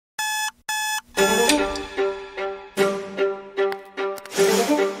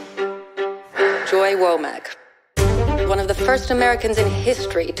Ballet Womack, one of the first Americans in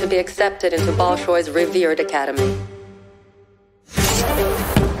history to be accepted into Bolshoi's revered academy.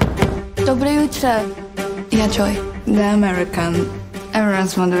 Dobre jutra. Yeah, Joy. The American.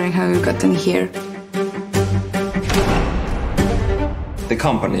 Everyone's wondering how you got in here. The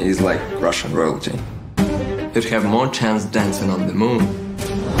company is like Russian royalty. You'd have more chance dancing on the moon.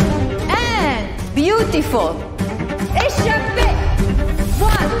 And beautiful. Échappé.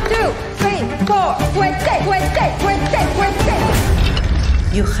 1, 2, 3, 4.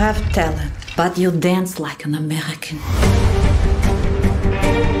 You have talent, but you dance like an American.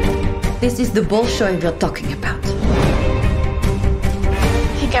 This is the Bolshoi we're talking about.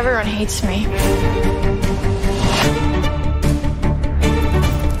 I think everyone hates me.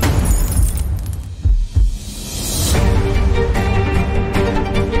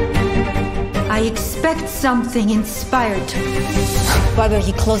 I expect something inspired. Why were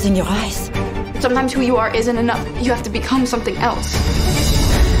you closing your eyes? Sometimes who you are isn't enough. You have to become something else.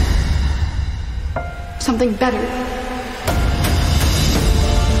 Something better.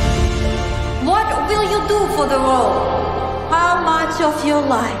 What will you do for the role? How much of your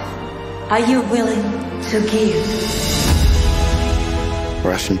life are you willing to give?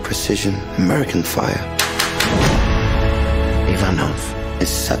 Russian precision, American fire. Ivanov is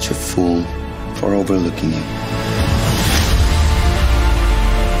such a fool for overlooking you.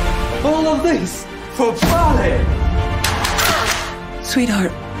 All of this for ballet!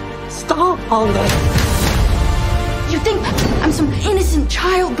 Sweetheart. Stop all that! You think I'm some innocent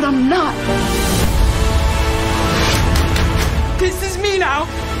child, but I'm not. This is me now.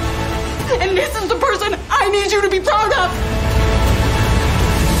 And this is the person I need you to be proud of.